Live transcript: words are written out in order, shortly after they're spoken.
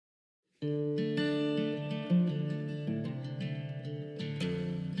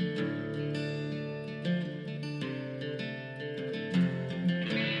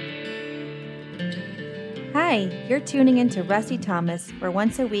Hi, you're tuning in to Rusty Thomas, where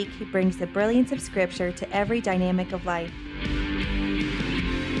once a week he brings the brilliance of Scripture to every dynamic of life.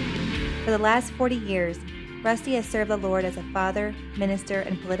 For the last 40 years, Rusty has served the Lord as a father, minister,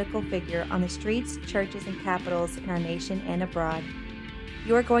 and political figure on the streets, churches, and capitals in our nation and abroad.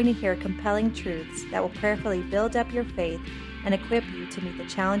 You are going to hear compelling truths that will prayerfully build up your faith and equip you to meet the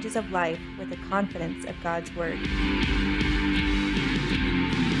challenges of life with the confidence of God's Word.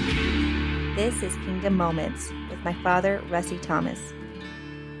 This is Kingdom Moments with my father, Rusty Thomas.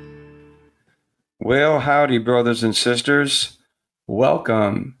 Well, howdy, brothers and sisters.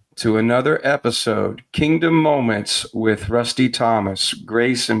 Welcome to another episode, Kingdom Moments with Rusty Thomas.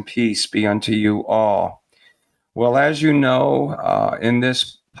 Grace and peace be unto you all. Well, as you know, in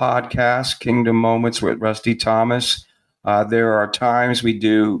this podcast, Kingdom Moments with Rusty Thomas, there are times we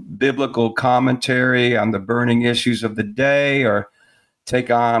do biblical commentary on the burning issues of the day, or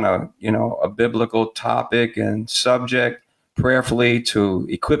take on a biblical topic and subject prayerfully to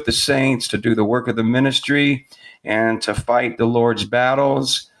equip the saints to do the work of the ministry and to fight the Lord's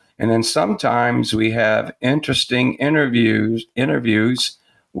battles. And then sometimes we have interesting interviews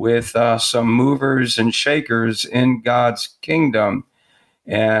with some movers and shakers in God's kingdom.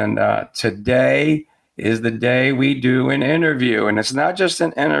 And today is the day we do an interview. And it's not just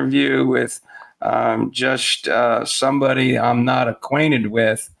an interview with somebody I'm not acquainted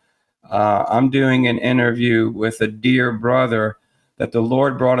with. I'm doing an interview with a dear brother that the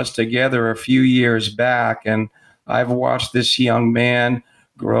Lord brought us together a few years back. And I've watched this young man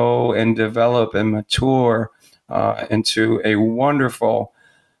grow and develop and mature into a wonderful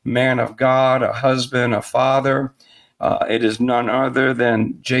man of God, a husband, a father. It is none other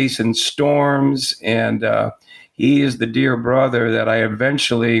than Jason Storms, and he is the dear brother that I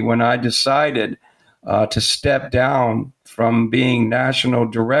eventually, when I decided to step down from being national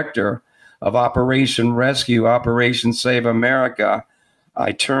director of Operation Rescue, Operation Save America,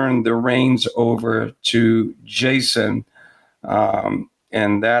 I turned the reins over to Jason.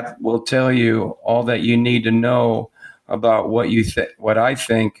 And that will tell you all that you need to know about what I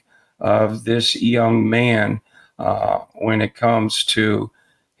think of this young man when it comes to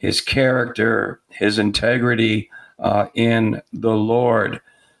his character, his integrity in the Lord.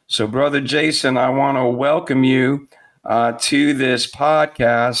 So, Brother Jason, I want to welcome you to this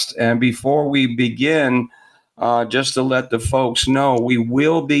podcast. And before we begin, just to let the folks know, we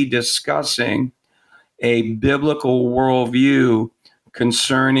will be discussing a biblical worldview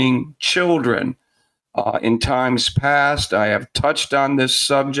concerning children. In times past, I have touched on this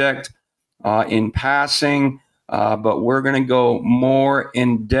subject in passing, but we're going to go more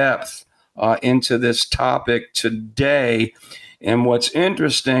in depth into this topic today. And what's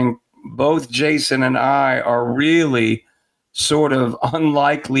interesting, both Jason and I are really sort of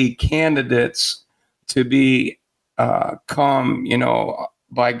unlikely candidates to become,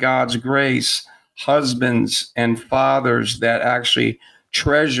 by God's grace, husbands and fathers that actually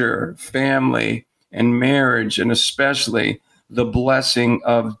treasure family and marriage, and especially the blessing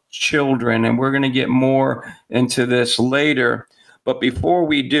of children. And we're going to get more into this later. But before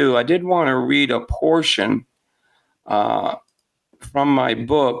we do, I did want to read a portion from my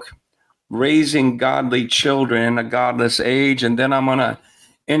book, Raising Godly Children in a Godless Age. And then I'm going to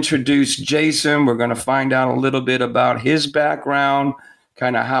introduce Jason. We're going to find out a little bit about his background,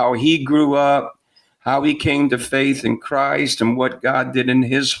 kind of how he grew up, how he came to faith in Christ, and what God did in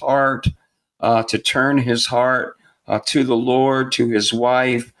his heart to turn his heart to the Lord, to his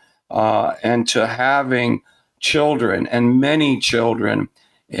wife, and to having children, and many children.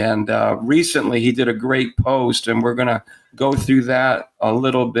 And recently he did a great post, and we're going to go through that a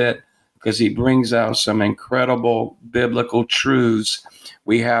little bit because he brings out some incredible biblical truths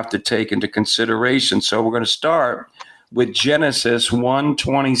we have to take into consideration. So we're going to start with Genesis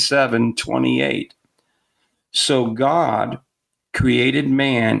 1:27-28. So God created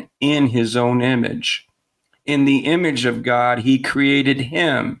man in his own image. In the image of God, he created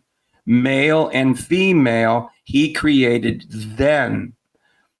him. Male and female, he created them.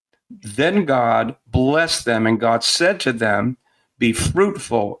 Then God blessed them, and God said to them, be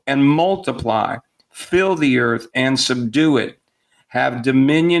fruitful and multiply, fill the earth and subdue it. Have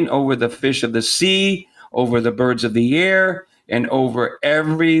dominion over the fish of the sea, over the birds of the air, and over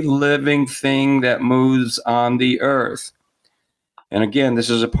every living thing that moves on the earth. And again, this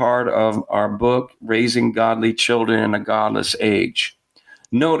is a part of our book, Raising Godly Children in a Godless Age.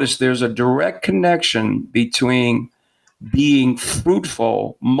 Notice there's a direct connection between being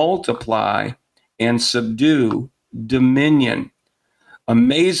fruitful, multiply, and subdue, dominion.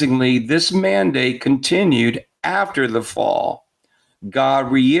 Amazingly, this mandate continued after the fall.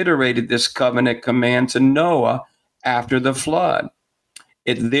 God reiterated this covenant command to Noah after the flood.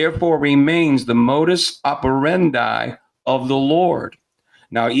 It therefore remains the modus operandi of the Lord.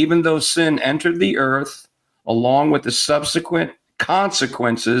 Now, even though sin entered the earth, along with the subsequent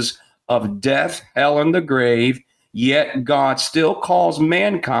consequences of death, hell, and the grave, yet God still calls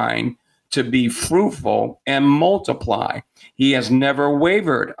mankind to be fruitful and multiply. He has never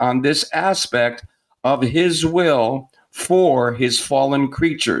wavered on this aspect of his will for his fallen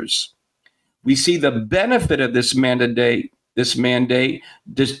creatures. We see the benefit of this mandate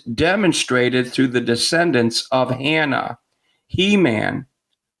demonstrated through the descendants of Hannah. He-Man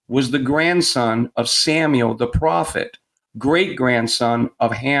was the grandson of Samuel the prophet, great grandson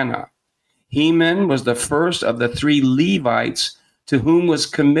of Hannah. Heman was the first of the three Levites to whom was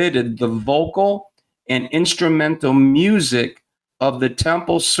committed the vocal and instrumental music of the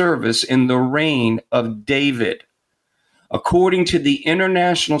temple service in the reign of David. According to the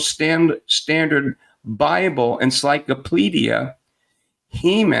International Standard Bible Encyclopedia,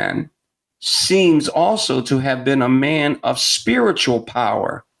 Heman seems also to have been a man of spiritual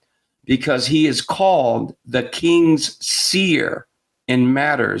power because he is called the king's seer in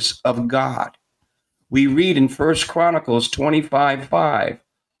matters of God. We read in 1 Chronicles 25:5,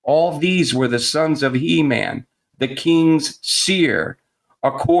 all these were the sons of Heman, the king's seer,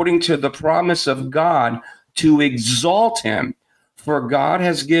 according to the promise of God to exalt him. For God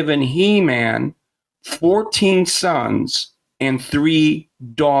has given Heman 14 sons and 3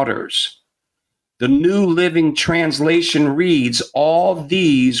 daughters. The New Living Translation reads, all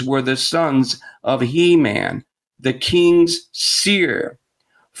these were the sons of Heman, the king's seer,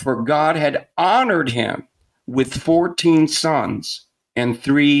 for God had honored him with 14 sons and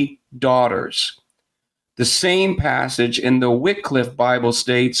 3 daughters. The same passage in the Wycliffe Bible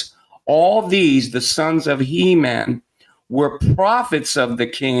states, all these, the sons of Heman, were prophets of the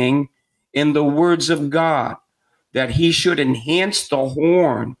king in the words of God, that he should enhance the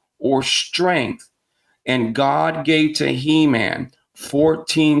horn or strength. And God gave to Heman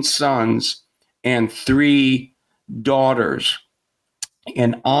 14 sons and 3 daughters.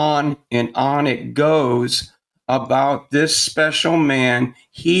 And on it goes about this special man,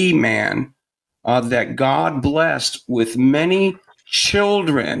 He-Man, that God blessed with many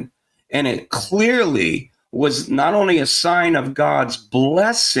children. And it clearly was not only a sign of God's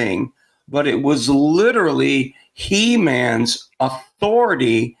blessing, but it was literally He-Man's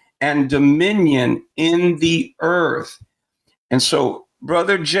authority and dominion in the earth. And so,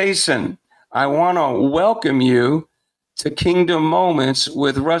 Brother Jason, I want to welcome you to Kingdom Moments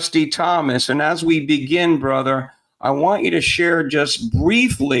with Rusty Thomas. And as we begin, brother, I want you to share just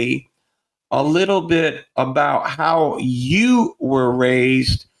briefly a little bit about how you were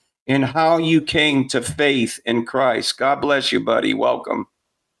raised and how you came to faith in Christ. God bless you, buddy. Welcome.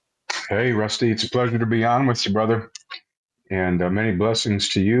 Hey, Rusty, it's a pleasure to be on with you, brother. And many blessings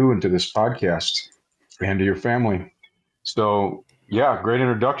to you and to this podcast and to your family. So, yeah, great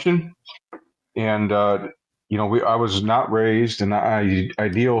introduction. And, I was not raised in an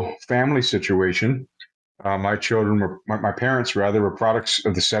ideal family situation. My parents rather, were products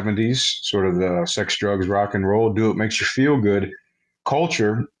of the 70s, sort of the sex, drugs, rock and roll, do it makes you feel good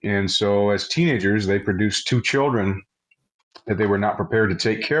culture. And so as teenagers, they produced 2 children that they were not prepared to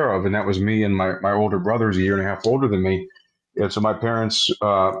take care of. And that was me and my older brother, who's a year and a half older than me. And so my parents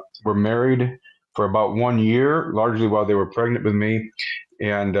were married for about 1 year, largely while they were pregnant with me.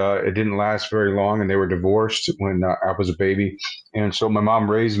 And it didn't last very long, and they were divorced when I was a baby. And so my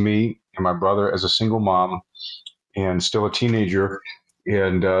mom raised me and my brother as a single mom and still a teenager.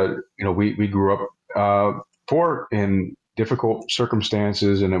 And, we grew up poor in difficult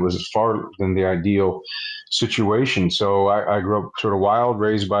circumstances, and it was far than the ideal situation. So I grew up sort of wild,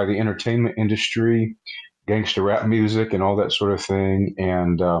 raised by the entertainment industry, gangster rap music, and all that sort of thing.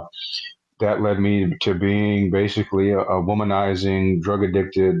 And that led me to being basically a womanizing, drug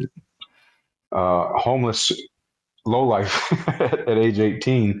addicted, homeless lowlife at age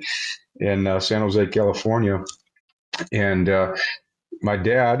 18 in San Jose, California. And my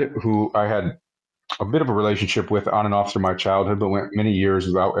dad, who I had a bit of a relationship with on and off through my childhood, but went many years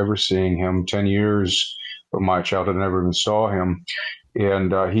without ever seeing him, 10 years of my childhood, I never even saw him.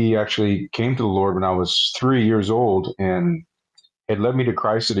 And he actually came to the Lord when I was 3 years old and had led me to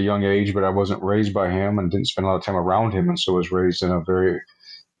Christ at a young age, but I wasn't raised by him and didn't spend a lot of time around him. And so was raised in a very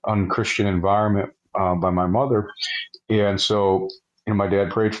unchristian environment by my mother. And so, my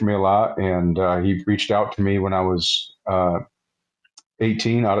dad prayed for me a lot, and he reached out to me when I was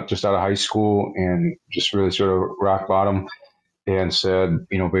 18, just out of high school, and just really sort of rock bottom. and said,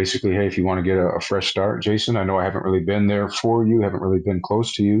 basically, hey, if you want to get a fresh start, Jason, I know I haven't really been there for you, haven't really been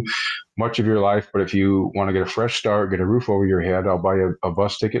close to you much of your life, but if you want to get a fresh start, get a roof over your head, I'll buy you a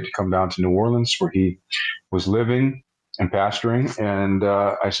bus ticket to come down to New Orleans where he was living and pastoring. And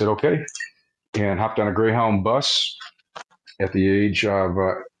I said, okay, and hopped on a Greyhound bus at the age of,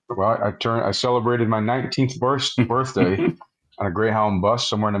 I celebrated my 19th birthday on a Greyhound bus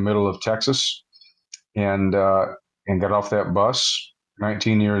somewhere in the middle of Texas, and got off that bus,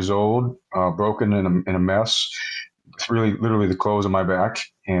 19 years old, broken in a mess, really literally the clothes on my back,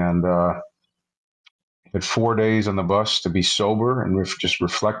 and had 4 days on the bus to be sober and just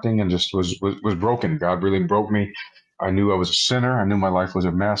reflecting, and just was broken. God really broke me. I knew I was a sinner. I knew my life was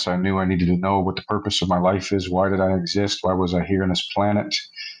a mess. I knew I needed to know what the purpose of my life is. Why did I exist? Why was I here on this planet?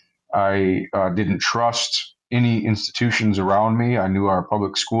 I didn't trust any institutions around me. I knew our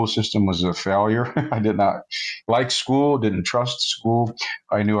public school system was a failure. I did not like school, didn't trust school.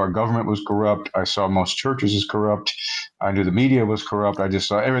 I knew our government was corrupt. I saw most churches as corrupt. I knew the media was corrupt. I just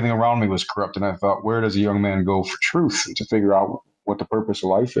saw everything around me was corrupt. And I thought, where does a young man go for truth to figure out what the purpose of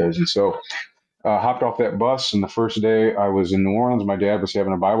life is? And so hopped off that bus. And the first day I was in New Orleans, my dad was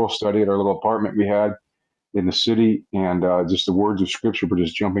having a Bible study at our little apartment we had in the city, and just the words of scripture were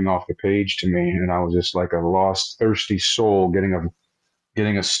just jumping off the page to me, and I was just like a lost, thirsty soul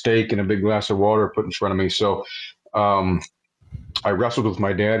getting a steak and a big glass of water put in front of me. So I wrestled with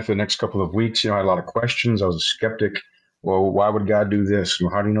my dad for the next couple of weeks. I had a lot of questions. I was a skeptic. Well, why would God do this?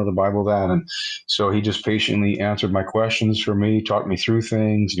 Well, how do you know the Bible that? And so he just patiently answered my questions for me, taught me through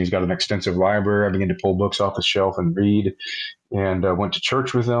things. And he's got an extensive library. I began to pull books off the shelf and read, and went to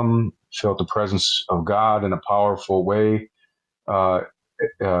church with him, felt the presence of God in a powerful way there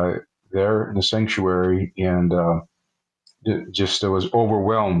in the sanctuary, and just was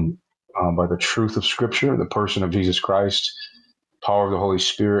overwhelmed by the truth of Scripture, the person of Jesus Christ, power of the Holy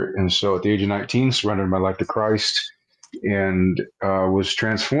Spirit. And so at the age of 19, surrendered my life to Christ, and was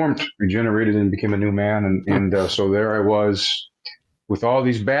transformed, regenerated, and became a new man. And so there I was with all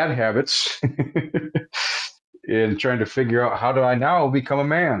these bad habits and trying to figure out, how do I now become a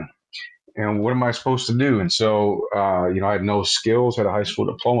man? And what am I supposed to do? And so, I had no skills, had a high school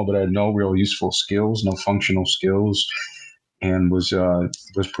diploma, but I had no real useful skills, no functional skills, and was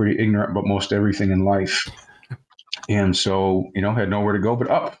pretty ignorant about most everything in life. And so, had nowhere to go but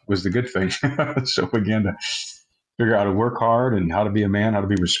up was the good thing. So began to figure out how to work hard and how to be a man, how to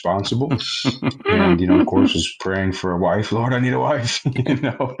be responsible. And, of course, was praying for a wife. Lord, I need a wife.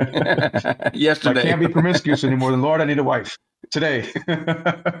 Yesterday. I can't be promiscuous anymore. Lord, I need a wife today.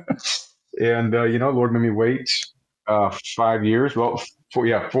 And, Lord made me wait 5 years. Well,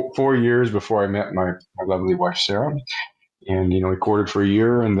 4 years before I met my lovely wife, Sarah. And, we courted for a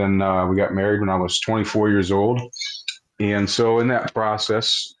year, and then we got married when I was 24 years old. And so in that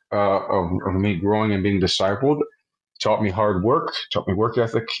process of me growing and being discipled, taught me hard work, taught me work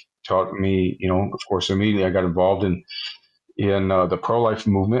ethic, taught me, of course, immediately I got involved in the pro-life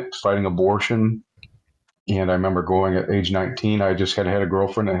movement, fighting abortion. And I remember going at age 19, I just had a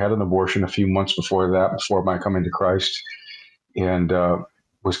girlfriend and had an abortion a few months before my coming to Christ, and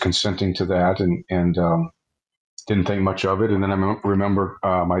was consenting to that, and didn't think much of it. And then I remember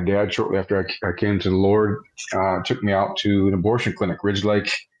my dad, shortly after I came to the Lord, took me out to an abortion clinic, Ridge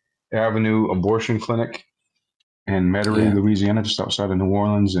Lake Avenue Abortion Clinic in Metairie, Louisiana, just outside of New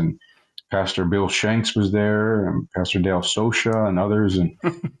Orleans. And Pastor Bill Shanks was there, and Pastor Dale Sosha and others.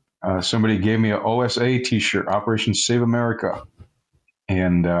 And somebody gave me an OSA T-shirt, Operation Save America.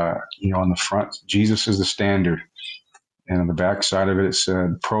 And, on the front, Jesus is the standard. And on the back side of it, it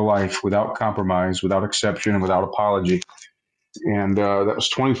said pro-life without compromise, without exception, and without apology. And that was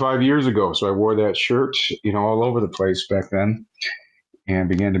 25 years ago. So I wore that shirt, all over the place back then, and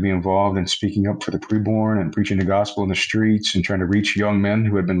began to be involved in speaking up for the preborn and preaching the gospel in the streets and trying to reach young men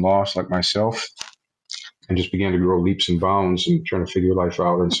who had been lost like myself, and just began to grow leaps and bounds and trying to figure life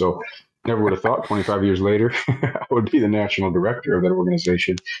out. And so never would have thought 25 years later I would be the national director of that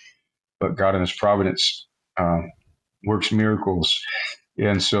organization. But God in his providence works miracles.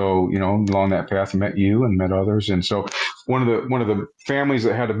 And so, along that path, I met you and met others. And so one of the families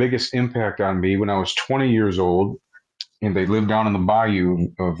that had the biggest impact on me when I was 20 years old, and they lived down in the bayou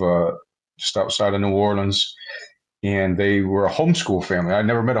of just outside of New Orleans, and they were a homeschool family. I'd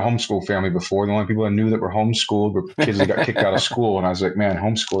never met a homeschool family before. The only people I knew that were homeschooled were kids that got kicked out of school. And I was like, man,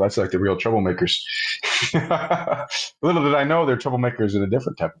 homeschool, that's like the real troublemakers. Little did I know they're troublemakers in a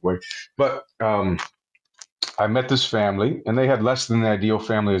different type of way. But I met this family, and they had less than the ideal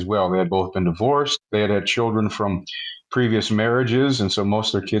family as well. They had both been divorced. They had children from previous marriages, and so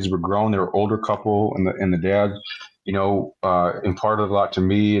most of their kids were grown. They were an older couple, and the dad, imparted a lot to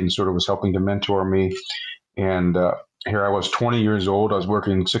me and sort of was helping to mentor me. And here I was 20 years old. I was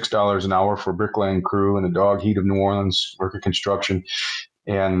working $6 an hour for a bricklaying crew in the dog heat of New Orleans, working construction,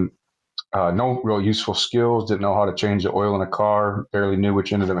 and no real useful skills. Didn't know how to change the oil in a car. Barely knew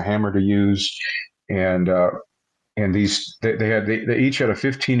which end of the hammer to use. And they each had a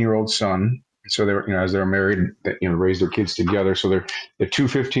 15-year-old son. So they were, as they were married, they, raised their kids together. So they're two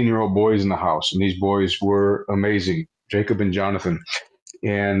 15-year-old boys in the house, and these boys were amazing, Jacob and Jonathan,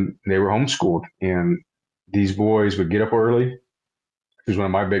 and they were homeschooled. And these boys would get up early. It was one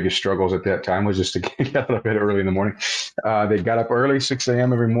of my biggest struggles at that time, was just to get out of bed early in the morning. They got up early, 6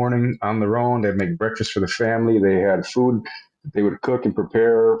 a.m. every morning on their own. They'd make breakfast for the family. They had food they would cook and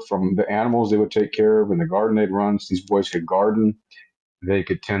prepare from the animals they would take care of in the garden they'd run. So these boys could garden. They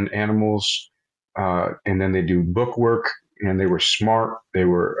could tend animals. And then they do book work. And they were smart. They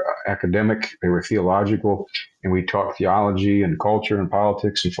were academic. They were theological. And we taught theology and culture and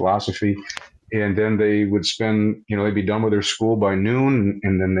politics and philosophy. And then they would spend, they'd be done with their school by noon,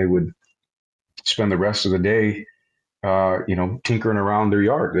 and then they would spend the rest of the day, tinkering around their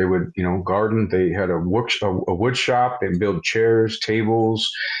yard. They would, garden. They had a wood shop. They'd build chairs,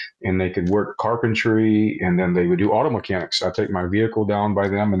 tables, and they could work carpentry. And then they would do auto mechanics. I'd take my vehicle down by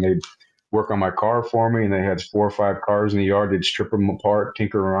them, and they'd work on my car for me. And they had 4 or 5 cars in the yard. They'd strip them apart,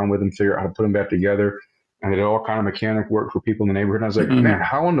 tinker around with them, figure out how to put them back together. And they did all kind of mechanic work for people in the neighborhood. And I was like, man,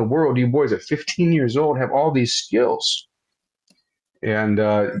 how in the world do you boys at 15 years old have all these skills? And,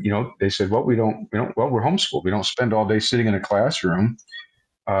 they said, well, we're homeschooled. We don't spend all day sitting in a classroom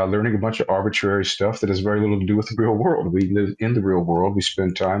learning a bunch of arbitrary stuff that has very little to do with the real world. We live in the real world. We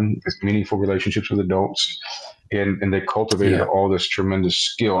spend time with meaningful relationships with adults. And they cultivated all this tremendous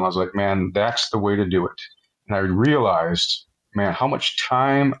skill. And I was like, man, that's the way to do it. And I realized, man, how much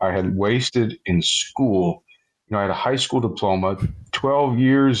time I had wasted in school. I had a high school diploma, 12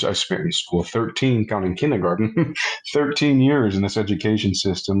 years I spent in school, 13 counting kindergarten, 13 years in this education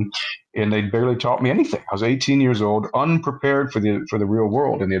system, and they barely taught me anything. I was 18 years old, unprepared for the real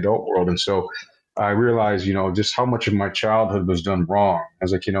world and the adult world. And so I realized, just how much of my childhood was done wrong. I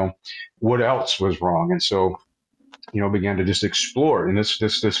was like, what else was wrong? And so, began to just explore. And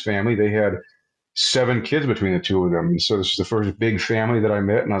this family, they had 7 kids between the two of them. And so this is the first big family that I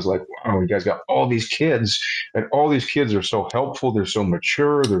met. And I was like, wow, you guys got all these kids, and all these kids are so helpful. They're so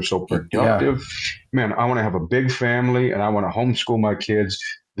mature. They're so productive. Yeah. Man, I want to have a big family, and I want to homeschool my kids.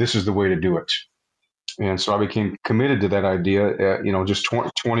 This is the way to do it. And so I became committed to that idea at, just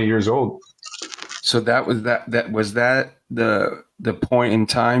 20 years old. So that was the point in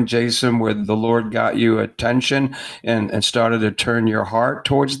time, Jason, where the Lord got you attention and started to turn your heart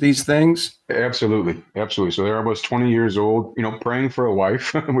towards these things? Absolutely. So there I was, 20 years old, praying for a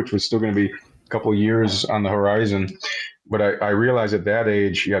wife, which was still going to be a couple of years on the horizon. But I realized at that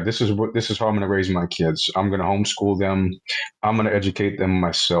age, this is how I'm going to raise my kids. I'm going to homeschool them. I'm going to educate them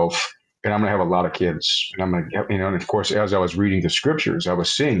myself. And I'm going to have a lot of kids. And I'm going to, and of course, as I was reading the scriptures, I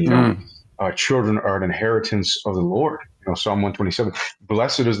was seeing, children are an inheritance of the Lord. Psalm 127,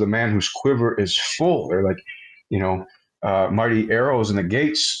 blessed is the man whose quiver is full. They're like, mighty arrows in the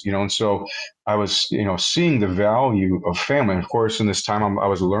gates, and so I was, seeing the value of family. And of course, in this time, I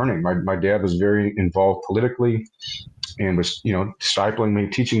was learning. My dad was very involved politically and was, discipling me,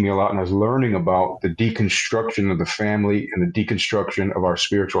 teaching me a lot. And I was learning about the deconstruction of the family and the deconstruction of our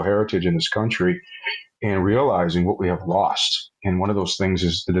spiritual heritage in this country, and realizing what we have lost. And one of those things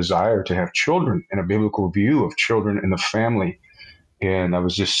is the desire to have children and a biblical view of children in the family. And I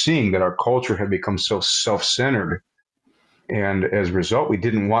was just seeing that our culture had become so self-centered. And as a result, we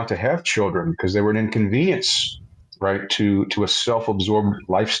didn't want to have children because they were an inconvenience, right, to a self-absorbed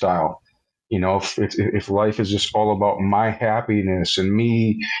lifestyle. If life is just all about my happiness and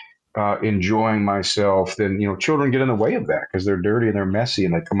me enjoying myself, then, children get in the way of that because they're dirty and they're messy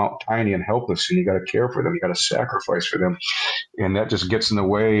and they come out tiny and helpless, and you got to care for them. You got to sacrifice for them. And that just gets in the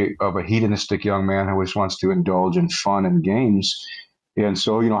way of a hedonistic young man who always wants to indulge in fun and games. And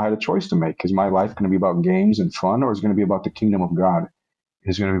so, I had a choice to make. Is my life going to be about games and fun, or is it going to be about the kingdom of God?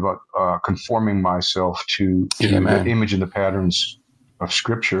 It's going to be about conforming myself to the image and the patterns of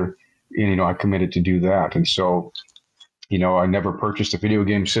Scripture. And, I committed to do that. And so, I never purchased a video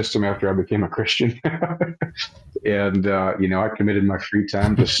game system after I became a Christian. And, I committed my free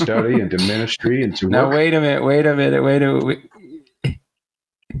time to study and to ministry and to work. Now, wait a minute.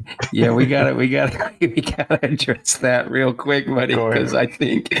 Yeah, we got to address that real quick, buddy, because I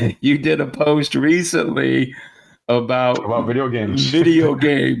think you did a post recently about video games.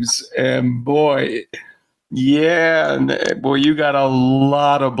 And boy, Yeah, and boy, you got a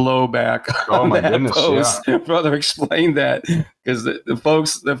lot of blowback Oh on my that goodness, yeah. post, brother. Explain that, because the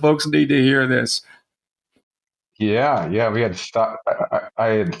folks need to hear this. Yeah, yeah, we had I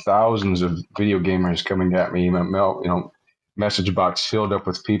had thousands of video gamers coming at me, message box filled up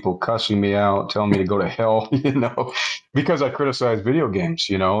with people cussing me out, telling me to go to hell, because I criticized video games,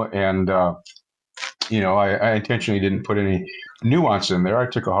 and I intentionally didn't put any nuance in there. I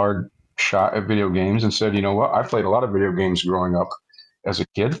took a hard shot at video games and said, you know what, I played a lot of video games growing up as a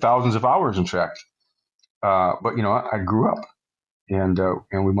kid, thousands of hours, in fact. But I grew up, and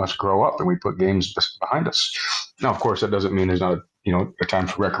we must grow up, and we put games behind us. Now, of course, that doesn't mean there's not a time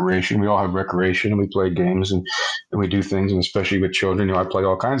for recreation. We all have recreation, and we play games, and we do things, and especially with children, I play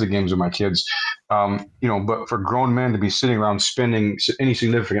all kinds of games with my kids. But for grown men to be sitting around spending any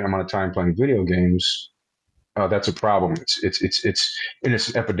significant amount of time playing video games, that's a problem. And it's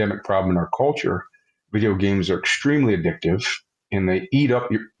an epidemic problem in our culture. Video games are extremely addictive, and they eat up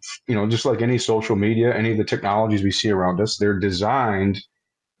just like any social media, any of the technologies we see around us. They're designed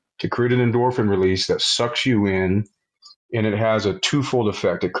to create an endorphin release that sucks you in, and it has a twofold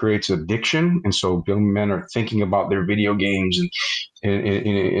effect. It creates addiction, and so young men are thinking about their video games, and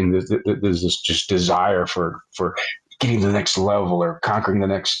there's this just desire for getting to the next level or conquering the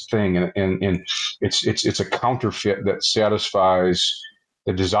next thing, and it's a counterfeit that satisfies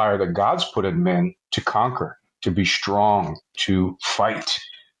the desire that God's put in men to conquer, to be strong, to fight,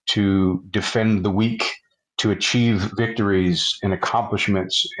 to defend the weak, to achieve victories and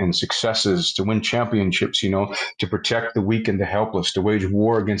accomplishments and successes, to win championships, to protect the weak and the helpless, to wage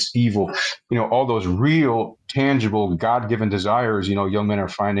war against evil, all those real, tangible, God-given desires, young men are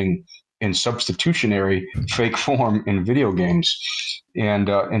finding in substitutionary fake form in video games. And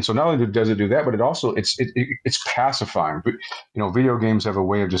so not only does it do that, but it also it's pacifying. But video games have a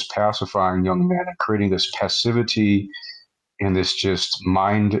way of just pacifying young men and creating this passivity and this just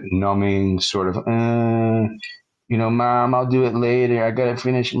mind-numbing sort of, Mom, I'll do it later. I gotta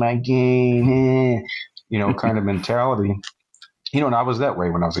finish my game, kind of mentality. And I was that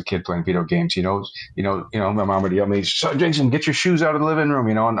way when I was a kid playing video games. My mom would yell at me, "So, Jason, get your shoes out of the living room,"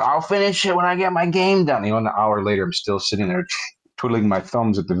 and I'll finish it when I get my game done. An hour later, I'm still sitting there twiddling my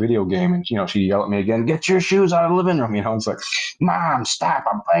thumbs at the video game, and she yelled at me again, "Get your shoes out of the living room." It's like, "Mom, stop!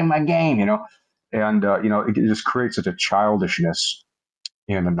 I'm playing my game." And it just creates such a childishness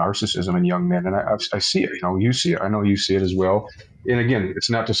and a narcissism in young men, and I see it. You see it. I know you see it as well. And again, it's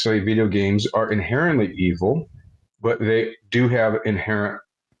not to say video games are inherently evil, but they do have inherent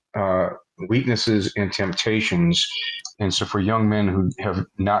uh, weaknesses and temptations. And so, for young men who have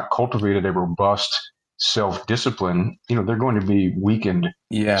not cultivated a robust self-discipline, they're going to be weakened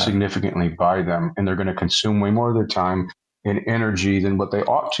significantly by them, and they're going to consume way more of their time and energy than what they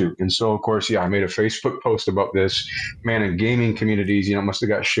ought to. And so, of course, I made a Facebook post about this. Man, in gaming communities, must have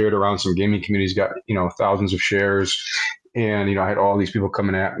got shared around. Some gaming communities got, thousands of shares. And, I had all these people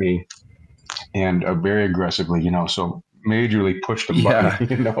coming at me and very aggressively, so majorly pushed the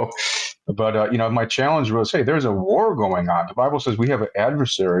button, But, my challenge was, hey, there's a war going on. The Bible says we have an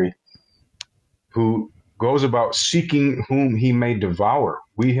adversary who goes about seeking whom he may devour.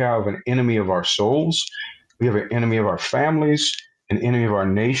 We have an enemy of our souls. We have an enemy of our families, an enemy of our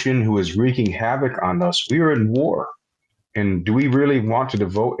nation who is wreaking havoc on us. We are in war. And do we really want to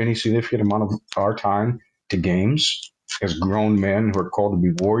devote any significant amount of our time to games as grown men who are called to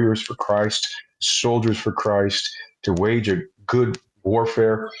be warriors for Christ, soldiers for Christ, to wage a good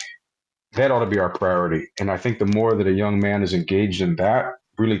warfare? That ought to be our priority. And I think the more that a young man is engaged in that,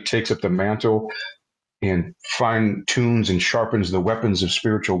 really takes up the mantle and fine tunes and sharpens the weapons of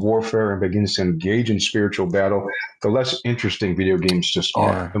spiritual warfare and begins to engage in spiritual battle, the less interesting video games just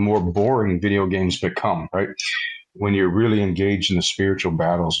are, the more boring video games become, right? When you're really engaged in the spiritual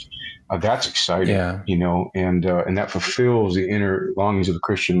battles, that's exciting, and that fulfills the inner longings of the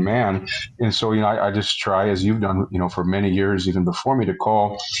Christian man. And so, I just try, as you've done, for many years, even before me, to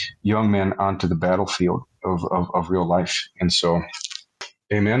call young men onto the battlefield of real life. And so,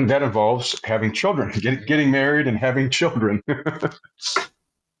 amen. That involves having children, getting married and having children.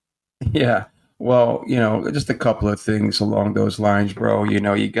 Yeah. Well, just a couple of things along those lines, bro. You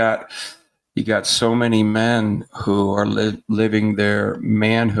got so many men who are living their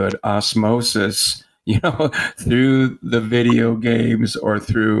manhood osmosis, through the video games or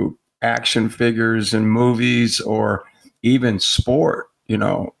through action figures and movies or even sport,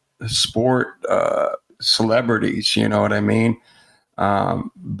 celebrities, you know what I mean?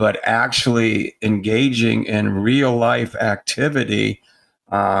 But actually engaging in real life activity,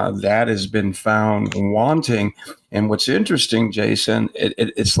 that has been found wanting. And what's interesting, Jason,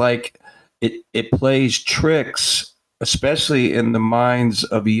 it's like it plays tricks, especially in the minds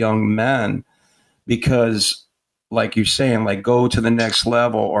of young men, because like you're saying, like go to the next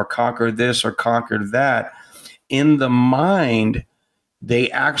level or conquer this or conquer that. In the mind, they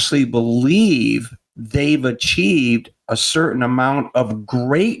actually believe they've achieved a certain amount of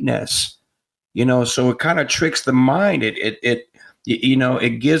greatness, so it kind of tricks the mind.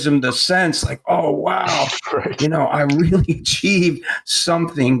 It gives them the sense like, oh, wow, Right. I really achieved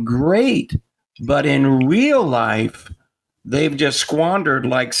something great. But in real life, they've just squandered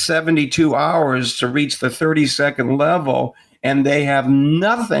like 72 hours to reach the 32nd level, and they have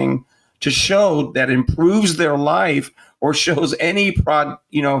nothing to show that improves their life or shows any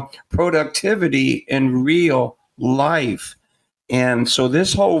productivity in real life. And so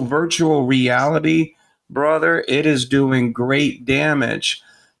this whole virtual reality, brother, it is doing great damage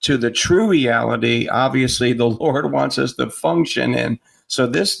to the true reality. Obviously, the Lord wants us to function in. So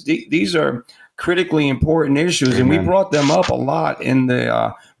these are critically important issues, and we Amen. brought them up a lot in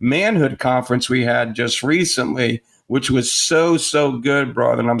the manhood conference we had just recently, which was so good,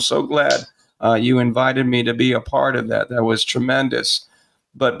 brother. And I'm so glad you invited me to be a part of that. That was tremendous.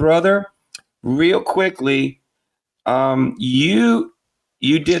 But brother, real quickly, you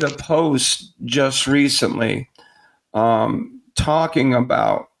did a post just recently talking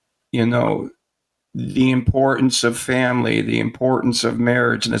about the importance of family, the importance of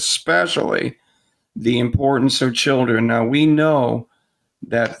marriage, and especially the importance of children. Now, we know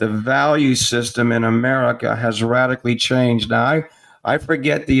that the value system in America has radically changed. Now, I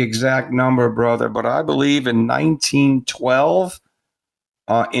forget the exact number, brother, but I believe in 1912,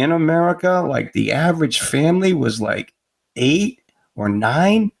 in America, like the average family was like 8 or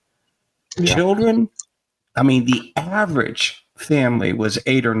 9 children. I mean, the average family was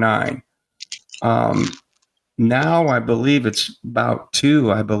 8 or 9. Now I believe it's about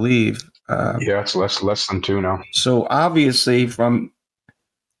 2, I believe. It's less than 2 now. So obviously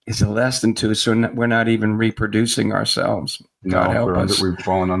it's less than 2. So we're not even reproducing ourselves. God help us. We've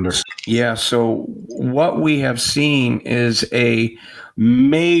fallen under. Yeah. So what we have seen is a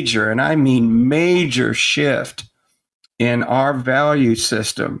major, and I mean major, shift in our value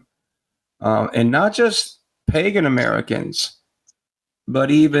system, and not just pagan Americans,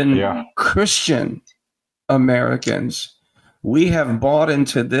 but even Christian Americans. We have bought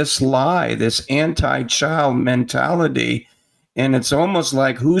into this lie, this anti-child mentality, and it's almost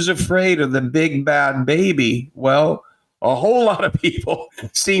like, who's afraid of the big bad baby? Well, a whole lot of people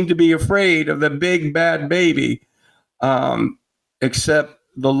seem to be afraid of the big bad baby, except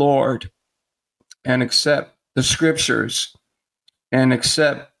the Lord, and accept the scriptures, and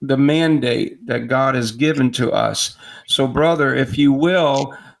accept the mandate that God has given to us. So, brother, if you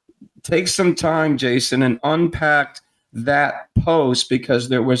will, take some time, Jason, and unpack that post, because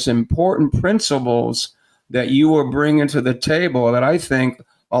there was important principles that you were bringing to the table that I think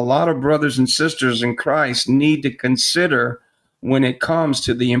a lot of brothers and sisters in Christ need to consider when it comes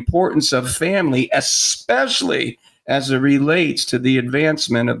to the importance of family, especially as it relates to the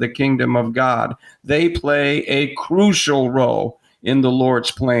advancement of the kingdom of God. They play a crucial role in the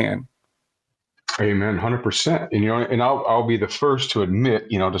Lord's plan. Amen, 100%. And I'll be the first to admit,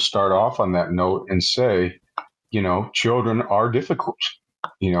 to start off on that note and say, children are difficult.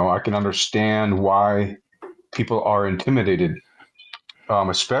 I can understand why people are intimidated,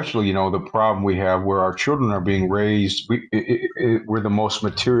 especially, the problem we have where our children are being raised. We're the most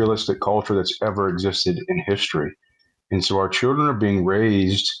materialistic culture that's ever existed in history. And so our children are being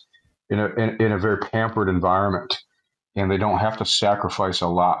raised in a very pampered environment, and they don't have to sacrifice a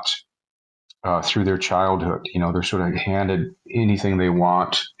lot through their childhood. They're sort of handed anything they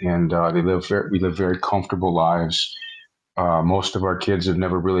want, and we live very comfortable lives. Most of our kids have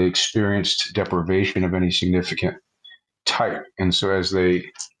never really experienced deprivation of any significant type. And so as they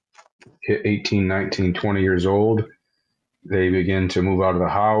hit 18, 19, 20 years old, they begin to move out of the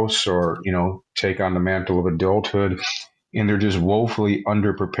house or, take on the mantle of adulthood, and they're just woefully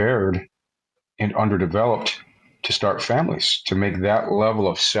underprepared and underdeveloped to start families, to make that level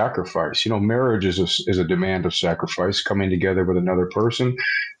of sacrifice. Marriage is a demand of sacrifice, coming together with another person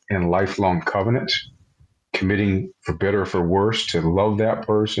in lifelong covenant, committing for better or for worse to love that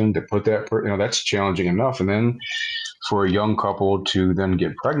person, to put that that's challenging enough. And then for a young couple to then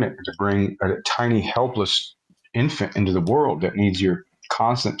get pregnant, to bring a tiny helpless infant into the world that needs your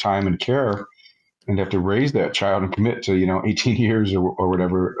constant time and care, and have to raise that child and commit to 18 years or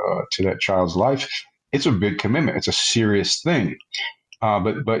whatever to that child's life. It's a big commitment. It's a serious thing.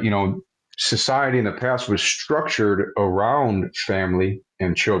 But society in the past was structured around family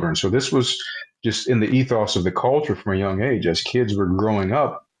and children. So this was just in the ethos of the culture from a young age. As kids were growing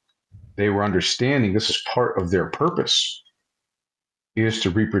up, they were understanding this is part of their purpose, is to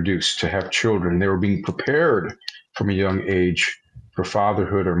reproduce, to have children. They were being prepared from a young age for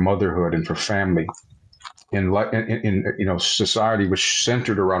fatherhood or motherhood and for family. In society was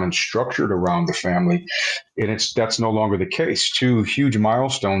centered around and structured around the family, and that's no longer the case. Two huge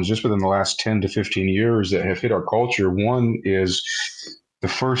milestones just within the last 10 to 15 years that have hit our culture. One is the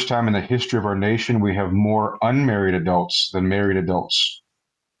first time in the history of our nation we have more unmarried adults than married adults,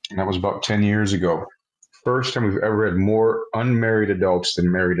 and that was about 10 years ago. First time we've ever had more unmarried adults than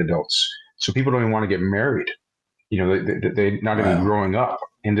married adults. So people don't even want to get married. They not even growing up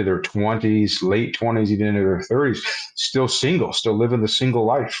into their 20s, late 20s, even into their 30s, still single, still living the single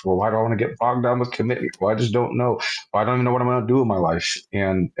life. Well, why do I want to get bogged down with commitment? Well, I just don't know. Well, I don't even know what I'm going to do in my life.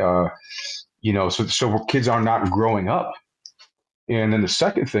 And, so kids are not growing up. And then the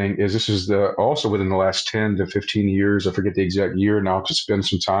second thing is this is also within the last 10 to 15 years. I forget the exact year now because it's been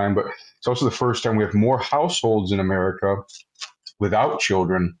some time, but it's also the first time we have more households in America without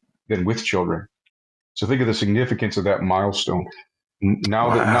children than with children. So think of the significance of that milestone.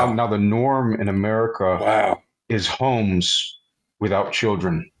 Now the norm in America is homes without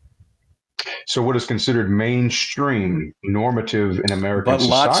children. So what is considered mainstream, normative in American society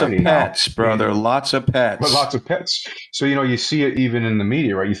now. But lots of pets, brother, lots of pets. But lots of pets. So, you see it even in the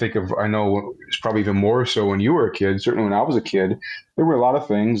media, right? You think of, I know it's probably even more so when you were a kid. Certainly when I was a kid, there were a lot of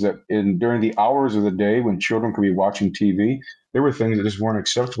things that during the hours of the day when children could be watching TV, there were things that just weren't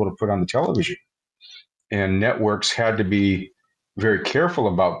acceptable to put on the television. And networks had to be very careful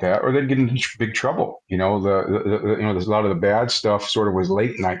about that, or they'd get into big trouble. There's a lot of the bad stuff sort of was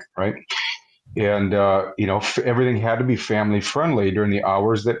late night, right? And, everything had to be family friendly during the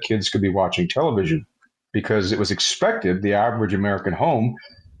hours that kids could be watching television because it was expected the average American home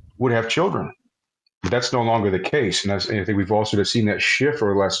would have children. But that's no longer the case. And I think we've also seen that shift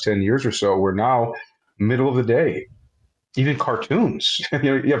over the last 10 years or so. We're now middle of the day. Even cartoons,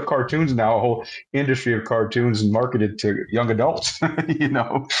 you have cartoons now, a whole industry of cartoons marketed to young adults,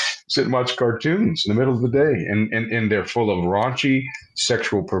 sit and watch cartoons in the middle of the day. And they're full of raunchy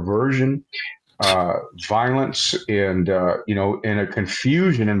sexual perversion, violence, and a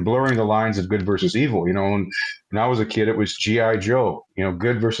confusion and blurring the lines of good versus evil. When I was a kid, it was G.I. Joe,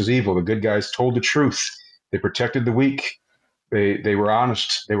 good versus evil. The good guys told the truth. They protected the weak. They were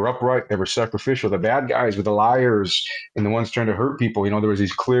honest. They were upright. They were sacrificial. The bad guys were the liars and the ones trying to hurt people. There was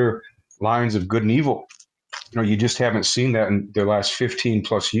these clear lines of good and evil. You just haven't seen that in the last 15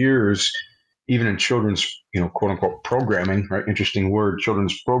 plus years, even in children's, quote unquote programming, right? Interesting word,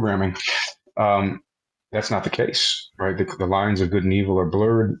 children's programming. That's not the case, right? The lines of good and evil are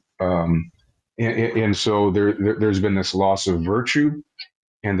blurred. And so there's been this loss of virtue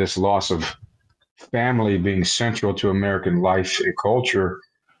and this loss of family being central to American life and culture.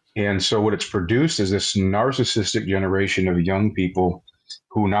 And so what it's produced is this narcissistic generation of young people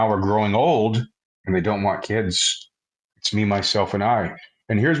who now are growing old and they don't want kids. It's me, myself, and I.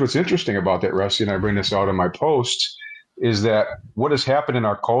 And here's what's interesting about that, Rusty, and I bring this out in my post, is that what has happened in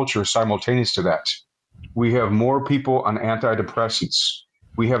our culture simultaneous to that. We have more people on antidepressants.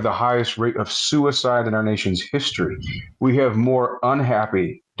 We have the highest rate of suicide in our nation's history. We have more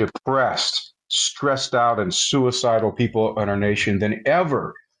unhappy, depressed, stressed out, and suicidal people in our nation than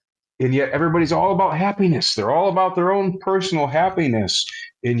ever. And yet everybody's all about happiness. They're all about their own personal happiness.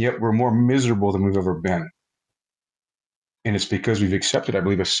 And yet we're more miserable than we've ever been. And it's because we've accepted, I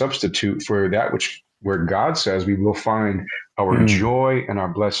believe, a substitute for that where God says we will find our joy and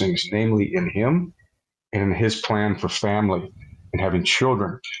our blessings, namely in Him and in His plan for family and having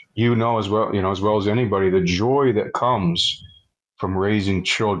children. As well as anybody, the joy that comes from raising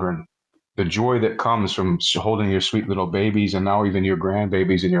children, the joy that comes from holding your sweet little babies and now even your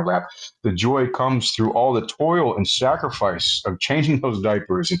grandbabies in your lap. The joy comes through all the toil and sacrifice of changing those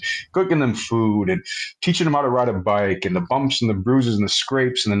diapers and cooking them food and teaching them how to ride a bike, and the bumps and the bruises and the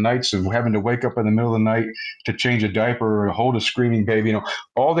scrapes and the nights of having to wake up in the middle of the night to change a diaper or hold a screaming baby.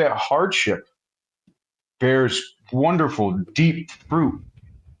 All that hardship bears wonderful, deep fruit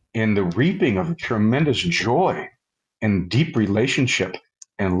in the reaping of tremendous joy and deep relationship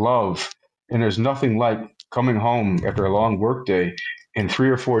and love. And there's nothing like coming home after a long work day and 3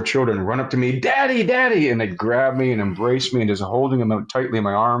 or 4 children run up to me, "Daddy, Daddy," and they grab me and embrace me and just holding them tightly in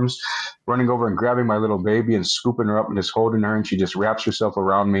my arms, running over and grabbing my little baby and scooping her up and just holding her, and she just wraps herself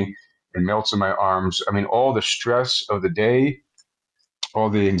around me and melts in my arms. I mean, all the stress of the day, all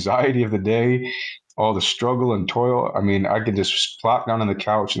the anxiety of the day, all the struggle and toil. I mean, I could just plop down on the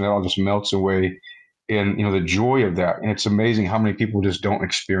couch and it all just melts away. And, the joy of that. And it's amazing how many people just don't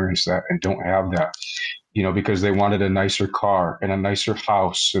experience that and don't have that. because they wanted a nicer car and a nicer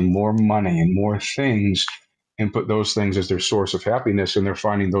house and more money and more things, and put those things as their source of happiness. And they're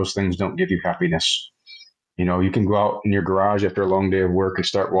finding those things don't give you happiness. You can go out in your garage after a long day of work and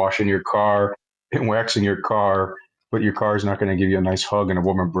start washing your car and waxing your car, but your car is not going to give you a nice hug and a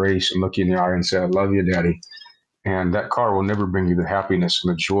warm embrace and look you in the eye and say, I love you, Daddy. And that car will never bring you the happiness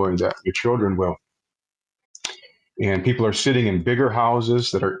and the joy that your children will. And people are sitting in bigger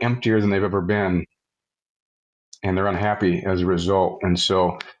houses that are emptier than they've ever been, and they're unhappy as a result. And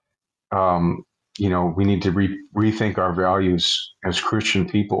so, we need to rethink our values as Christian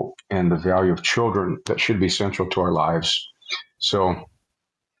people and the value of children that should be central to our lives. So,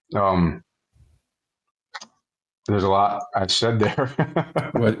 there's a lot I've said there.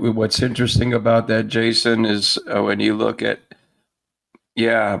 What's interesting about that, Jason, is when you look at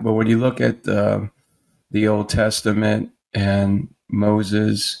the Old Testament and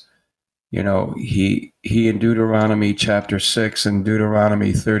Moses, he in Deuteronomy chapter 6 and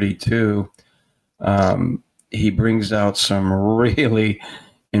Deuteronomy 32, he brings out some really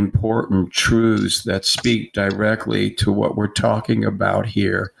important truths that speak directly to what we're talking about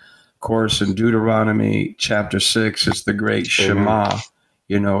here. Of course, in Deuteronomy chapter 6 is the great Shema,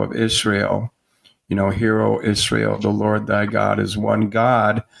 of Israel. Hear, O Israel, the Lord thy God is one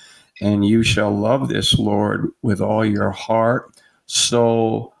God, and you shall love this Lord with all your heart,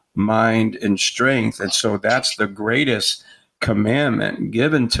 soul, mind, and strength. And so that's the greatest commandment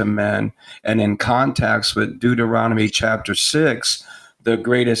given to men. And in context with Deuteronomy chapter 6, the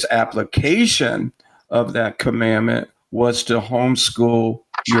greatest application of that commandment was to homeschool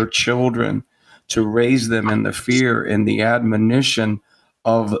your children, to raise them in the fear and the admonition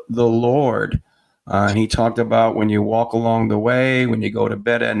of the Lord. He talked about when you walk along the way, when you go to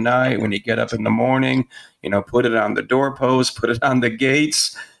bed at night, when you get up in the morning, put it on the doorpost, put it on the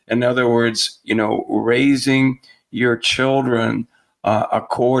gates. In other words, raising your children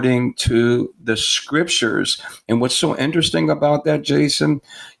according to the scriptures. And what's so interesting about that, Jason,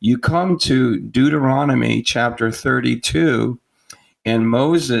 you come to Deuteronomy chapter 32, and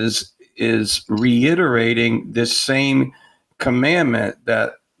Moses is reiterating this same commandment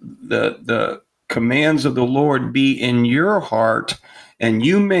that the commands of the Lord be in your heart, and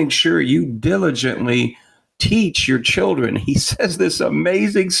you make sure you diligently teach your children. He says this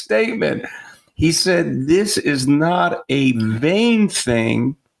amazing statement. He said, this is not a vain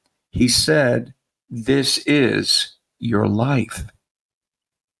thing. He said, this is your life.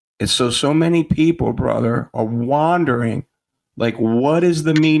 And so many people, brother, are wondering, like, what is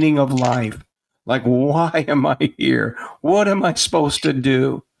the meaning of life? Like, why am I here? What am I supposed to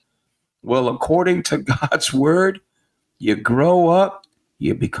do? Well, according to God's word, you grow up,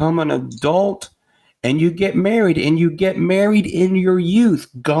 you become an adult, and you get married, and you get married in your youth.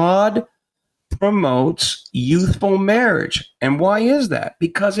 God promotes youthful marriage. And why is that?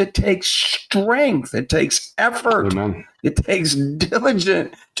 Because it takes strength, it takes effort, Amen. It takes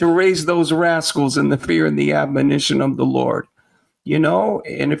diligence to raise those rascals in the fear and the admonition of the Lord.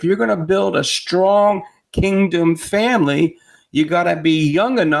 And if you're going to build a strong kingdom family, you got to be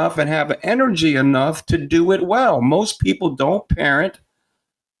young enough and have energy enough to do it well. Most people don't parent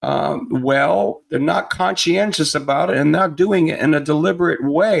well. They're not conscientious about it and not doing it in a deliberate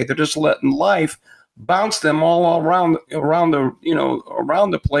way. They're just letting life bounce them all around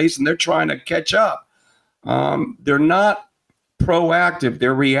the place, and they're trying to catch up. They're not proactive.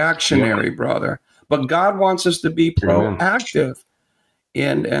 They're reactionary, brother. But God wants us to be proactive.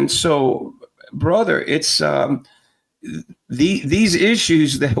 And so, brother, it's these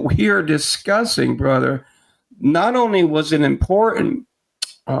issues that we are discussing, brother. Not only was it important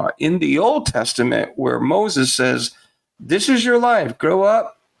in the Old Testament, where Moses says, this is your life, grow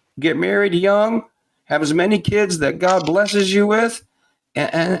up, get married young, have as many kids that God blesses you with,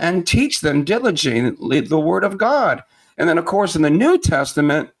 and teach them diligently the word of God. And then, of course, in the New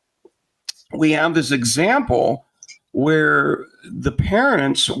Testament, we have this example where the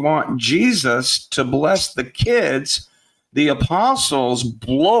parents want Jesus to bless the kids. The apostles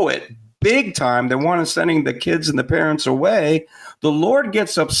blow it big time. They want to sending the kids and the parents away. The Lord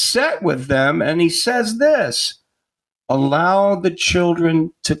gets upset with them, and he says this, allow the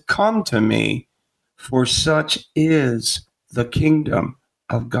children to come to me, for such is the kingdom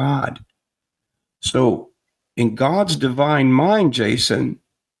of God. So in God's divine mind, Jason,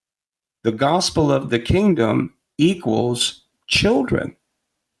 the gospel of the kingdom equals children.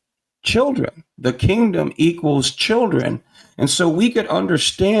 Children. The kingdom equals children. And so we could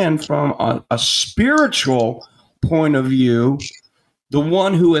understand from a spiritual point of view the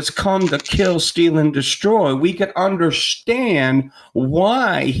one who has come to kill, steal, and destroy, we could understand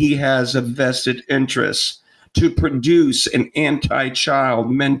why he has a vested interest to produce an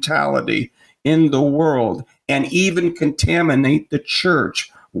anti-child mentality in the world and even contaminate the church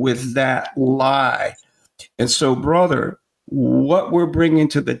with that lie. And so, brother, what we're bringing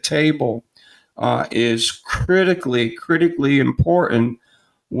to the table is critically important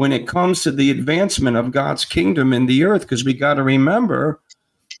when it comes to the advancement of God's kingdom in the earth, because we got to remember,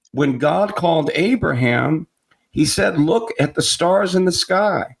 when God called Abraham, he said, look at the stars in the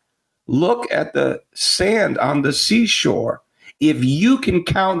sky. Look at the sand on the seashore. If you can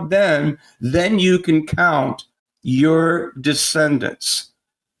count them, then you can count your descendants.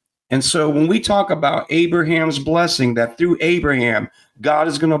 And so when we talk about Abraham's blessing, that through Abraham, God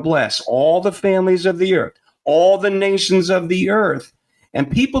is going to bless all the families of the earth, all the nations of the earth. And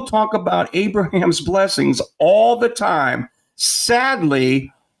people talk about Abraham's blessings all the time.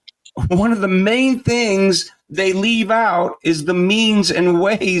 Sadly, one of the main things they leave out is the means and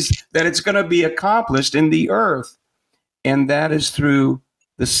ways that it's going to be accomplished in the earth. And that is through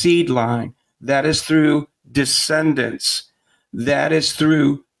the seed line. That is through descendants. That is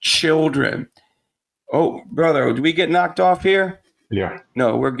through children. Oh, brother, do we get knocked off here? Yeah.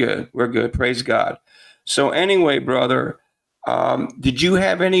 No, we're good. We're good. Praise God. So anyway, brother, did you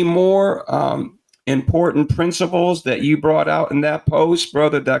have any more important principles that you brought out in that post,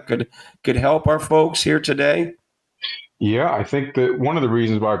 brother, that could help our folks here today? Yeah, I think that one of the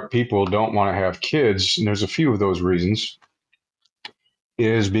reasons why people don't want to have kids, and there's a few of those reasons,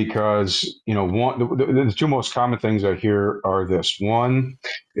 is because, the two most common things I hear are this. One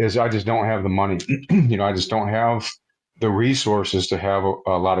is I just don't have the money. I just don't have the resources to have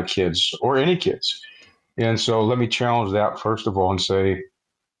a lot of kids or any kids. And so let me challenge that first of all and say,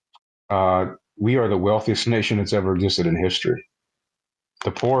 we are the wealthiest nation that's ever existed in history.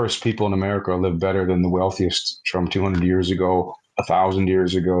 The poorest people in America live better than the wealthiest from 200 years ago, 1,000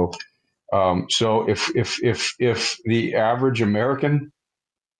 years ago. So if the average American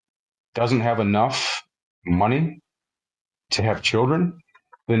doesn't have enough money to have children,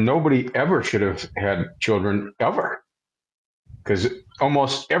 then nobody ever should have had children ever. Because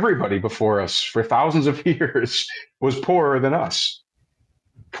almost everybody before us for thousands of years was poorer than us,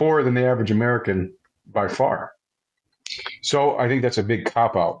 poorer than the average American by far. So I think that's a big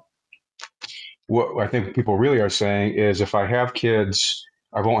cop out. What I think people really are saying is if I have kids,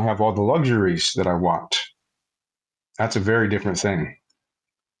 I won't have all the luxuries that I want. That's a very different thing.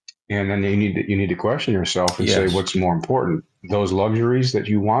 And then you need to question yourself and say, what's more important? Those luxuries that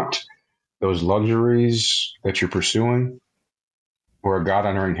you want, those luxuries that you're pursuing, or a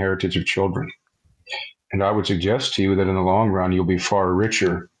God-honoring heritage of children? And I would suggest to you that in the long run, you'll be far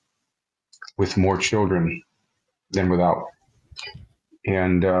richer with more children than without.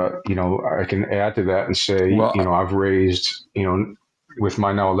 And, I can add to that and say, I've raised, with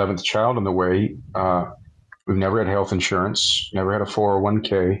my now 11th child on the way, we've never had health insurance, never had a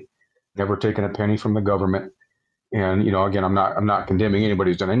 401k, never taken a penny from the government. And, again, I'm not condemning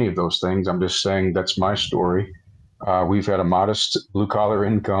anybody who's done any of those things. I'm just saying that's my story. We've had a modest blue collar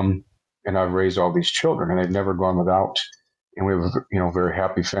income, and I've raised all these children, and they've never gone without. And we have a very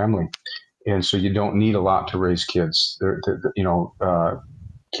happy family. And so you don't need a lot to raise kids.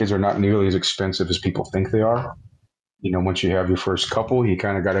 Kids are not nearly as expensive as people think they are. Once you have your first couple, you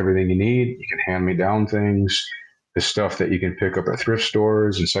kind of got everything you need. You can hand me down things. The stuff that you can pick up at thrift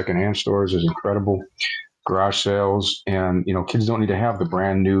stores and secondhand stores is incredible. Garage sales, and kids don't need to have the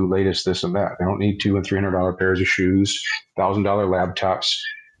brand new latest this and that. They don't need $200 and $300 pairs of shoes, $1,000 laptops.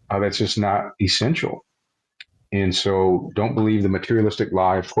 That's just not essential. And so don't believe the materialistic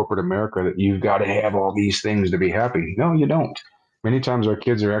lie of corporate America that you've got to have all these things to be happy. No, you don't. Many times our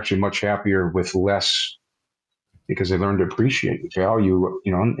kids are actually much happier with less because they learn to appreciate value,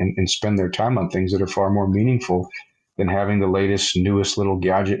 and spend their time on things that are far more meaningful than having the latest, newest little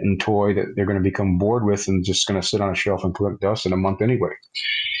gadget and toy that they're going to become bored with and just going to sit on a shelf and collect dust in a month anyway.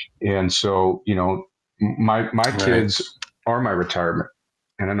 And so, my kids are my retirement.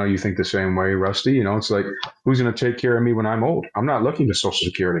 And I know you think the same way, Rusty. It's like, who's going to take care of me when I'm old? I'm not looking to Social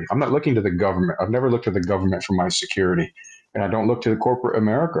Security. I'm not looking to the government. I've never looked to the government for my security. And I don't look to the corporate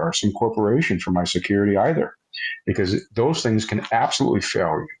America or some corporation for my security either, because those things can absolutely fail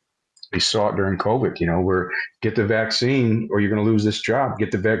you. We saw it during COVID, where get the vaccine or you're going to lose this job.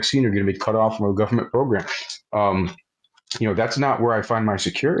 Get the vaccine or you're going to be cut off from a government program. That's not where I find my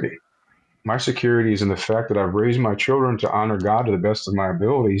security. My security is in the fact that I've raised my children to honor God to the best of my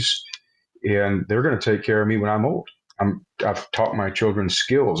abilities, and they're going to take care of me when I'm old. I've taught my children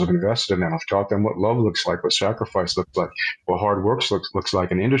skills. I've invested in them. I've taught them what love looks like, what sacrifice looks like, what hard work looks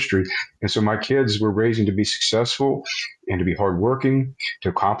like in industry. And so my kids were raising to be successful and to be hardworking, to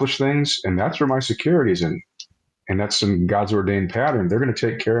accomplish things. And that's where my security is in. And that's some God's ordained pattern. They're going to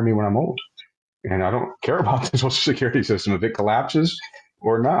take care of me when I'm old. And I don't care about the Social Security system if it collapses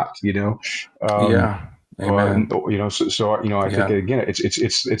or not, Yeah. Amen. I think Yeah. again,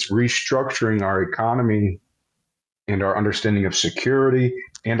 it's restructuring our economy and our understanding of security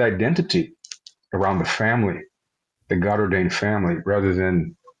and identity around the family, the God ordained family, rather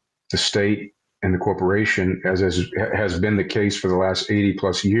than the state and the corporation, as has been the case for the last 80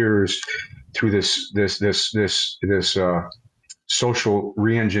 plus years through this social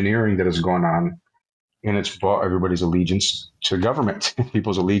reengineering that has gone on. And it's brought everybody's allegiance to government,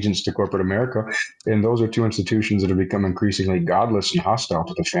 people's allegiance to corporate America. And those are two institutions that have become increasingly godless and hostile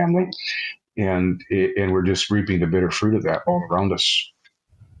to the family. And we're just reaping the bitter fruit of that all around us.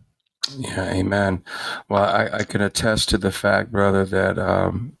 Yeah. Amen. Well, I can attest to the fact, brother, that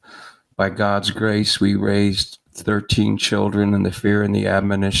by God's grace, we raised 13 children in the fear and the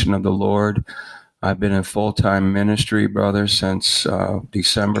admonition of the Lord. I've been in full-time ministry, brother, since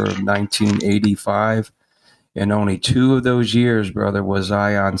December of 1985. And only 2 of those years, brother, was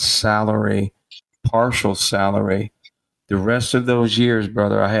I on salary, partial salary. The rest of those years,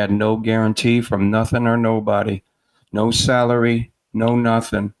 brother, I had no guarantee from nothing or nobody. No salary, no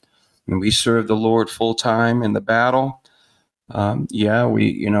nothing. And we served the Lord full-time in the battle.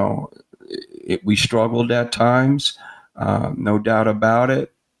 We struggled at times, no doubt about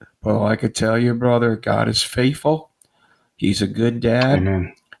it. But I could tell you, brother, God is faithful. He's a good dad.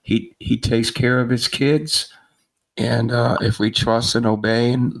 Amen. He takes care of his kids. And if we trust and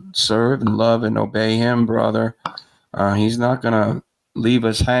obey and serve and love and obey him, brother, he's not going to leave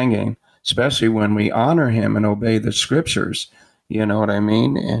us hanging, especially when we honor him and obey the scriptures. You know what I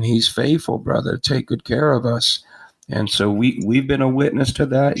mean? And he's faithful, brother, to take good care of us. And so we've been a witness to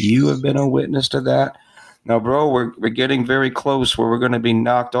that. You have been a witness to that. Now, bro, we're getting very close where we're going to be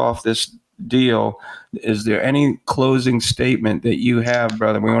knocked off this deal. Is there any closing statement that you have,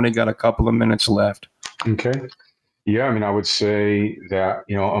 brother? We only got a couple of minutes left. Okay. Yeah, I mean, I would say that,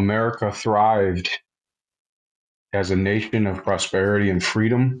 America thrived as a nation of prosperity and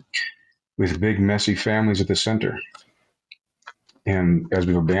freedom with big, messy families at the center. And as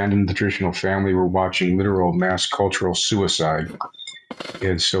we've abandoned the traditional family, we're watching literal mass cultural suicide.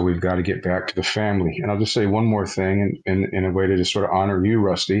 And so we've got to get back to the family. And I'll just say one more thing, in a way to just sort of honor you,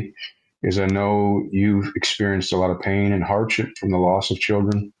 Rusty, is I know you've experienced a lot of pain and hardship from the loss of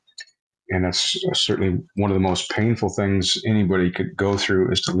children. And that's certainly one of the most painful things anybody could go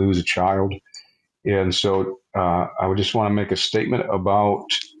through, is to lose a child. And so I would just want to make a statement about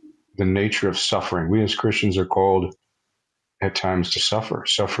the nature of suffering. We as Christians are called at times to suffer.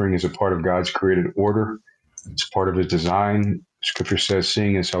 Suffering is a part of God's created order. It's part of his design. Scripture says,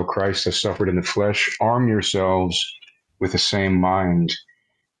 seeing as how Christ has suffered in the flesh, arm yourselves with the same mind.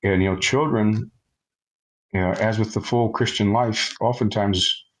 And, children, as with the full Christian life,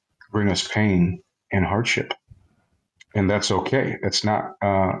 oftentimes bring us pain and hardship. And that's okay. That's not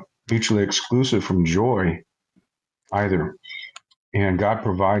mutually exclusive from joy either. And God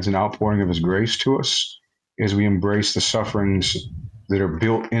provides an outpouring of his grace to us as we embrace the sufferings that are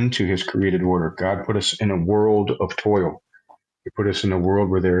built into his created order. God put us in a world of toil. He put us in a world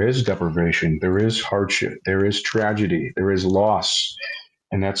where there is deprivation, there is hardship, there is tragedy, there is loss.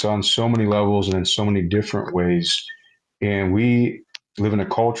 And that's on so many levels and in so many different ways. And we live in a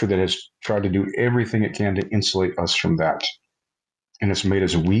culture that has tried to do everything it can to insulate us from that. And it's made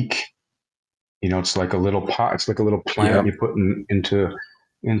us weak. It's like a little pot. It's like a little plant you put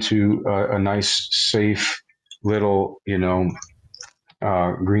into a nice, safe little,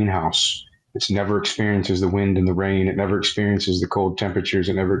 greenhouse. It's never experiences the wind and the rain. It never experiences the cold temperatures.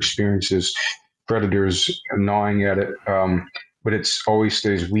 It never experiences predators gnawing at it. But it always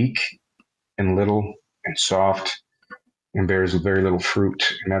stays weak and little and soft and bears very little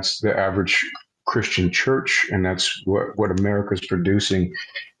fruit. And that's the average Christian church. And that's what America's producing.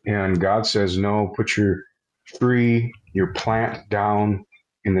 And God says, no, put your tree, your plant down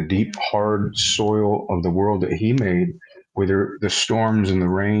in the deep, hard soil of the world that he made, where the storms and the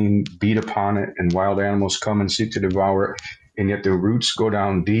rain beat upon it and wild animals come and seek to devour it. And yet the roots go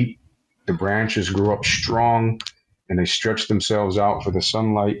down deep, the branches grow up strong, and they stretch themselves out for the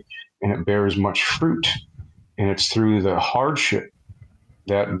sunlight, and it bears much fruit. And it's through the hardship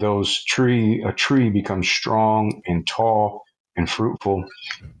that a tree becomes strong and tall and fruitful.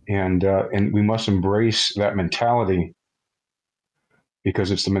 And we must embrace that mentality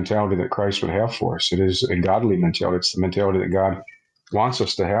because it's the mentality that Christ would have for us. It is a godly mentality. It's the mentality that God wants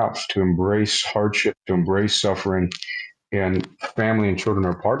us to have, to embrace hardship, to embrace suffering, and family and children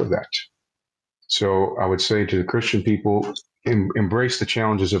are part of that. So I would say to the Christian people, embrace the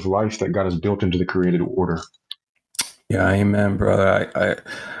challenges of life that God has built into the created order. Yeah, amen, brother.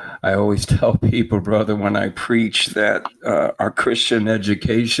 I always tell people, brother, when I preach that our Christian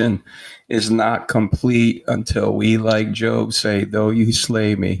education is not complete until we, like Job, say, though you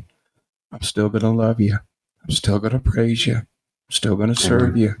slay me, I'm still going to love you. I'm still going to praise you. I'm still going to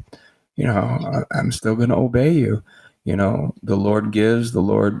serve you. You know, I'm still going to obey you. You know, the Lord gives, the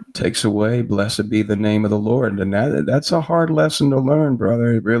Lord takes away. Blessed be the name of the Lord. And that's a hard lesson to learn,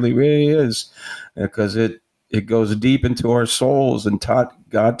 brother. It really, really is, because it goes deep into our souls, and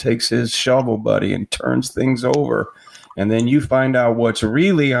God takes his shovel, buddy, and turns things over. And then you find out what's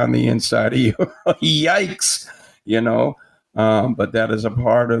really on the inside of you. Yikes, you know. But that is a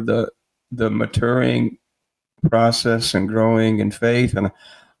part of the maturing process and growing in faith. And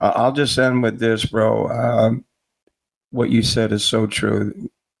I'll just end with this, bro. What you said is so true.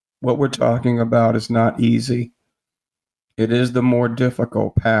 What we're talking about is not easy. It is the more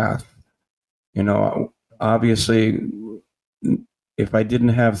difficult path. You know, obviously, if I didn't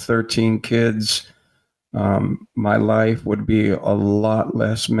have 13 kids, my life would be a lot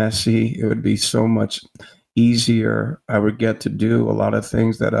less messy. It would be so much easier. I would get to do a lot of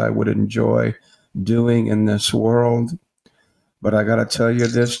things that I would enjoy doing in this world. But I got to tell you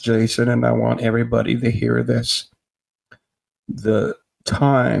this, Jason, and I want everybody to hear this. The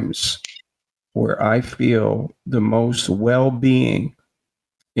times where I feel the most well-being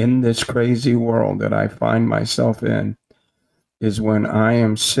in this crazy world that I find myself in is when I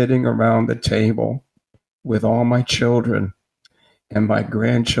am sitting around the table with all my children and my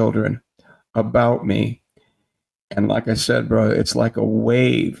grandchildren about me. And like I said, bro, it's like a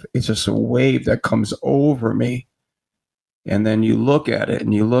wave. It's just a wave that comes over me. And then you look at it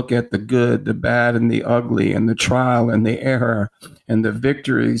and you look at the good, the bad, and the ugly, and the trial and the error, and the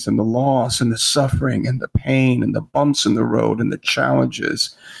victories and the loss and the suffering and the pain and the bumps in the road and the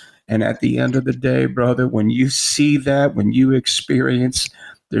challenges. And at the end of the day, brother, when you see that, when you experience,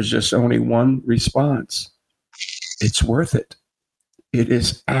 there's just only one response. It's worth it. It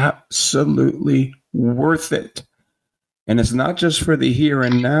is absolutely worth it. And it's not just for the here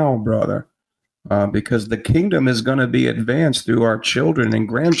and now, brother. Because the kingdom is going to be advanced through our children and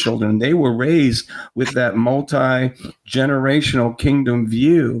grandchildren. They were raised with that multi-generational kingdom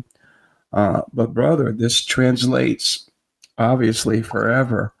view. But brother, this translates obviously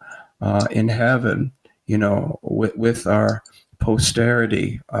forever in heaven, you know, with our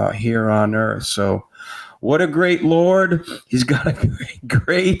posterity here on earth. So what a great Lord. He's got a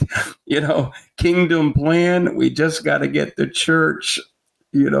great, you know, kingdom plan. We just got to get the church,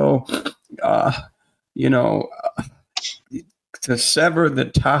 to sever the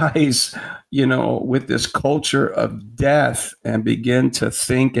ties, with this culture of death and begin to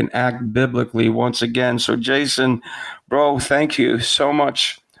think and act biblically once again. So, Jason, bro, thank you so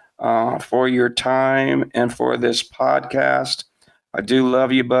much for your time and for this podcast. I do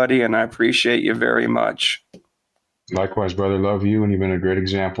love you, buddy, and I appreciate you very much. Likewise, brother, love you, and you've been a great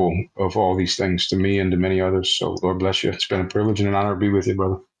example of all these things to me and to many others. So Lord bless you. It's been a privilege and an honor to be with you,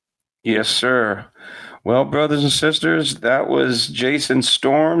 brother. Yes, sir. Well, brothers and sisters, that was Jason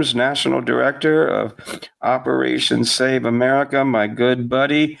Storms, National Director of Operation Save America, my good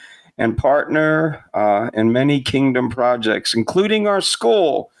buddy and partner in many kingdom projects, including our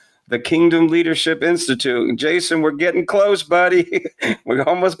school, the Kingdom Leadership Institute. Jason, we're getting close, buddy. We're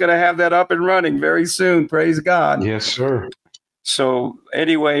almost going to have that up and running very soon. Praise God. Yes, sir. So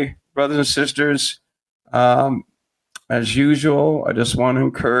anyway, brothers and sisters, as usual, I just want to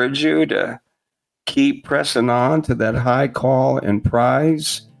encourage you to keep pressing on to that high call and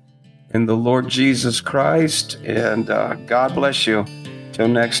prize in the Lord Jesus Christ. And God bless you. Till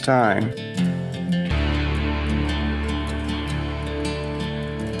next time.